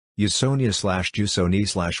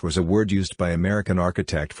Usonia/Usonie/ was a word used by American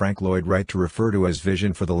architect Frank Lloyd Wright to refer to his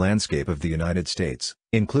vision for the landscape of the United States,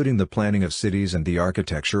 including the planning of cities and the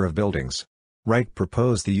architecture of buildings. Wright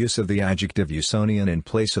proposed the use of the adjective Usonian in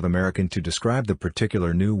place of American to describe the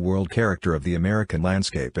particular New World character of the American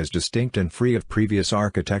landscape as distinct and free of previous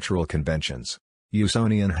architectural conventions.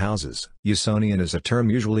 Usonian houses. Usonian is a term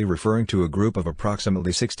usually referring to a group of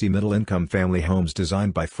approximately 60 middle-income family homes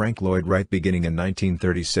designed by Frank Lloyd Wright beginning in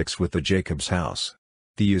 1936 with the Jacobs House.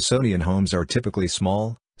 The Usonian homes are typically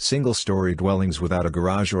small, single-story dwellings without a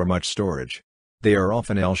garage or much storage. They are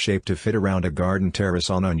often L-shaped to fit around a garden terrace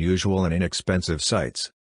on unusual and inexpensive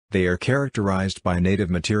sites. They are characterized by native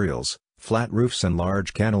materials, flat roofs and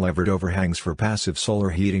large cantilevered overhangs for passive solar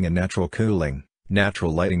heating and natural cooling,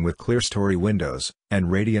 natural lighting with clerestory windows,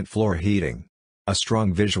 and radiant floor heating. A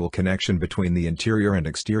strong visual connection between the interior and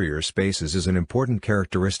exterior spaces is an important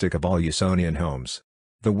characteristic of all Usonian homes.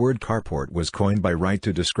 The word carport was coined by Wright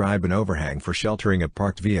to describe an overhang for sheltering a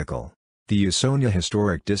parked vehicle. The Usonia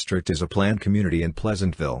Historic District is a planned community in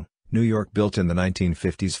Pleasantville, New York built in the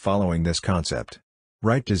 1950s following this concept.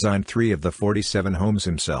 Wright designed 3 of the 47 homes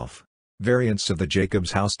himself. Variants of the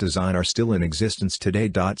Jacobs House design are still in existence today.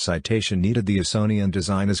 Citation needed. The Usonian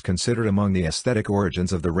design is considered among the aesthetic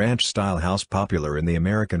origins of the ranch-style house popular in the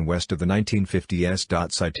American West of the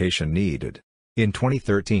 1950s. Citation needed. In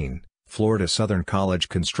 2013, Florida Southern College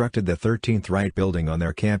constructed the 13th Wright Building on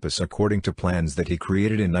their campus according to plans that he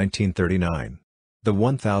created in 1939. The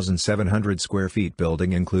 1,700 square feet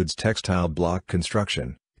building includes textile block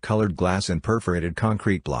construction, colored glass and perforated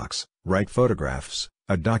concrete blocks, Wright photographs,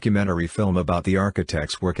 a documentary film about the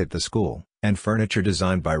architect's work at the school, and furniture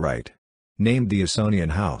designed by Wright. Named the Usonian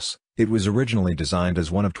House, it was originally designed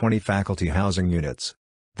as one of 20 faculty housing units.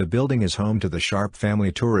 The building is home to the Sharp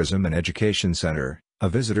Family Tourism and Education Center, a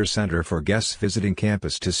visitor center for guests visiting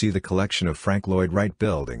campus to see the collection of Frank Lloyd Wright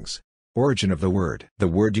buildings. Origin of the word. The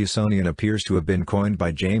word Usonian appears to have been coined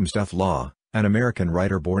by James Duff Law, an American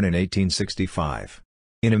writer born in 1865.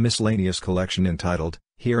 In a miscellaneous collection entitled,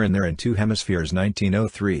 Here and There in Two Hemispheres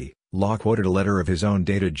 1903, Law quoted a letter of his own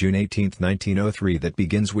dated June 18, 1903 that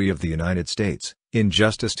begins, "We of the United States, in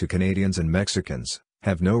justice to Canadians and Mexicans,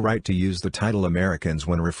 have no right to use the title Americans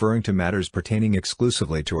when referring to matters pertaining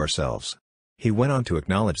exclusively to ourselves." He went on to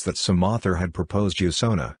acknowledge that some author had proposed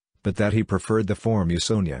Usona, but that he preferred the form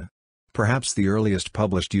Usonia. Perhaps the earliest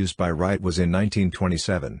published use by Wright was in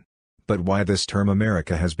 1927. But why this term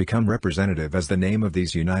America has become representative as the name of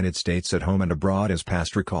these United States at home and abroad is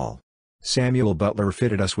past recall. Samuel Butler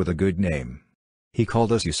fitted us with a good name. He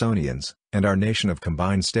called us Usonians, and our nation of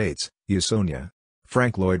combined states, Usonia.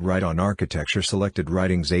 Frank Lloyd Wright on Architecture Selected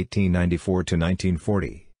Writings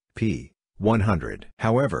 1894-1940, p. 100.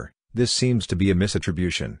 However, this seems to be a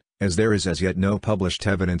misattribution, as there is as yet no published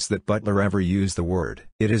evidence that Butler ever used the word.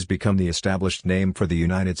 It has become the established name for the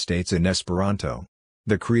United States in Esperanto.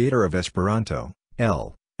 The creator of Esperanto,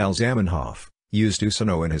 L. Zamenhof, used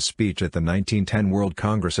Usono in his speech at the 1910 World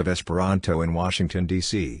Congress of Esperanto in Washington,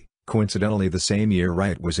 D.C., coincidentally the same year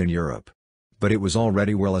Wright was in Europe. But it was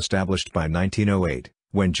already well established by 1908,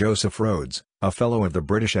 when Joseph Rhodes, a fellow of the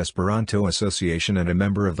British Esperanto Association and a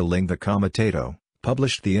member of the Lingua Comitato,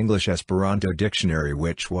 published the English Esperanto Dictionary,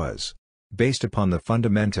 which was based upon the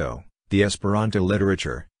Fundamento, the Esperanto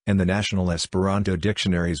literature, and the National Esperanto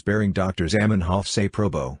Dictionaries bearing Dr. Zamenhof's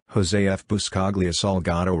approbo. Jose F. Buscaglia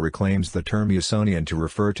Salgado reclaims the term Usonian to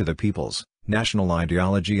refer to the people's, national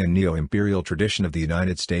ideology and neo-imperial tradition of the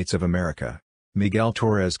United States of America. Miguel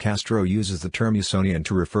Torres Castro uses the term Usonian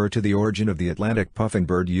to refer to the origin of the Atlantic puffin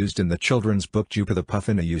bird used in the children's book Jupa the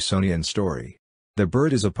Puffin, a Usonian story. The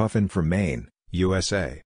bird is a puffin from Maine,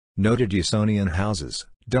 USA. Noted Usonian houses: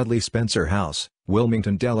 Dudley Spencer House,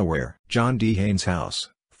 Wilmington, Delaware; John D. Haynes House,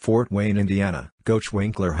 Fort Wayne, Indiana; Goach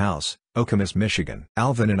Winkler House, Okemos, Michigan;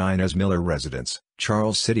 Alvin and Inez Miller Residence,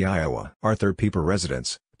 Charles City, Iowa; Arthur Pieper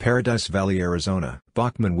Residence, Paradise Valley, Arizona;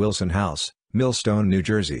 Bachman Wilson House, Millstone, New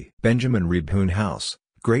Jersey; Benjamin Rebhune House,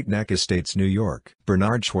 Great Neck Estates, New York;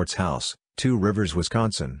 Bernard Schwartz House, Two Rivers,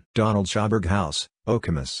 Wisconsin; Donald Schauberg House,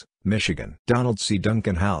 Okemos, Michigan; Donald C.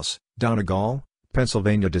 Duncan House, Donegal,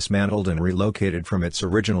 Pennsylvania, dismantled and relocated from its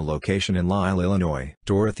original location in Lisle, Illinois;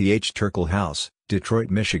 Dorothy H. Turkle House, Detroit,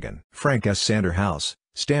 Michigan; Frank S. Sander House,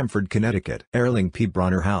 Stamford, Connecticut; Erling P.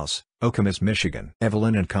 Bronner House, Okemos, Michigan;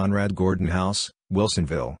 Evelyn and Conrad Gordon House,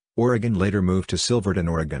 Wilsonville, Oregon, later moved to Silverton,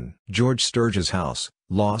 Oregon; George Sturgis House,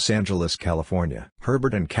 Los Angeles, California;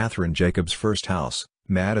 Herbert and Catherine Jacobs First House,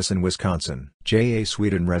 Madison, Wisconsin; J. A.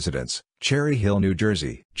 Sweden Residence, Cherry Hill, New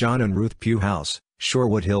Jersey; John and Ruth Pugh House,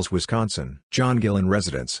 Shorewood Hills, Wisconsin; John Gillen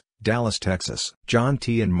Residence, Dallas, Texas; John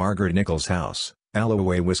T. and Margaret Nichols House,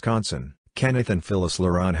 Alloway, Wisconsin; Kenneth and Phyllis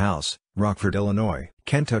Laron House, Rockford, Illinois;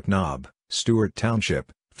 Kentuck Knob, Stewart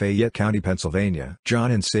Township, Fayette County, Pennsylvania;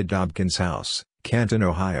 John and Sid Dobkins House, Canton,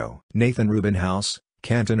 Ohio; Nathan Rubin House,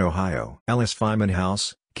 Canton, Ohio; Alice Feynman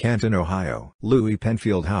House, Canton, Ohio; Louis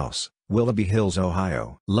Penfield House, Willoughby Hills,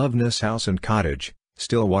 Ohio; Loveness House and Cottage,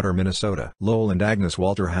 Stillwater, Minnesota; Lowell and Agnes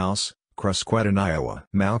Walter House, Crusquetin, Iowa;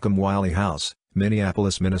 Malcolm Wiley House,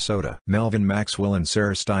 Minneapolis, Minnesota; Melvin Maxwell and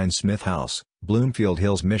Sarah Stein Smith House, Bloomfield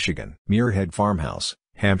Hills, Michigan; Muirhead Farmhouse,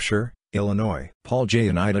 Hampshire, Illinois; Paul J.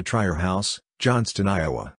 and Ida Trier House, Johnston,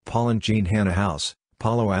 Iowa; Paul and Jean Hanna House,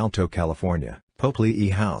 Palo Alto, California; Popley E.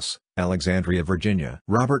 House, Alexandria, Virginia;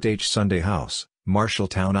 Robert H. Sunday House,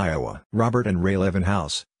 Marshalltown, Iowa; Robert and Ray Levin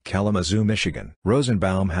House, Kalamazoo, Michigan;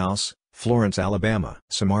 Rosenbaum House, Florence, Alabama;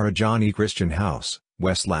 Samara John E. Christian House,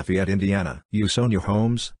 West Lafayette, Indiana; Usonia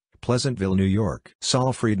Homes, Pleasantville, New York;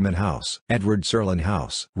 Saul Friedman House, Edward Serlin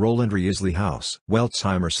House; Roland Riesly House,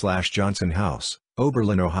 Weltzheimer/Johnson House,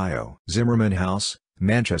 Oberlin, Ohio; Zimmerman House,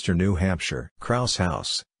 Manchester, New Hampshire; Krause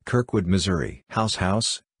House, Kirkwood, Missouri;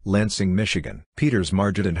 House, Lansing, Michigan; Peters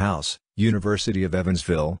Margeton House, University of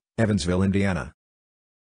Evansville, Indiana;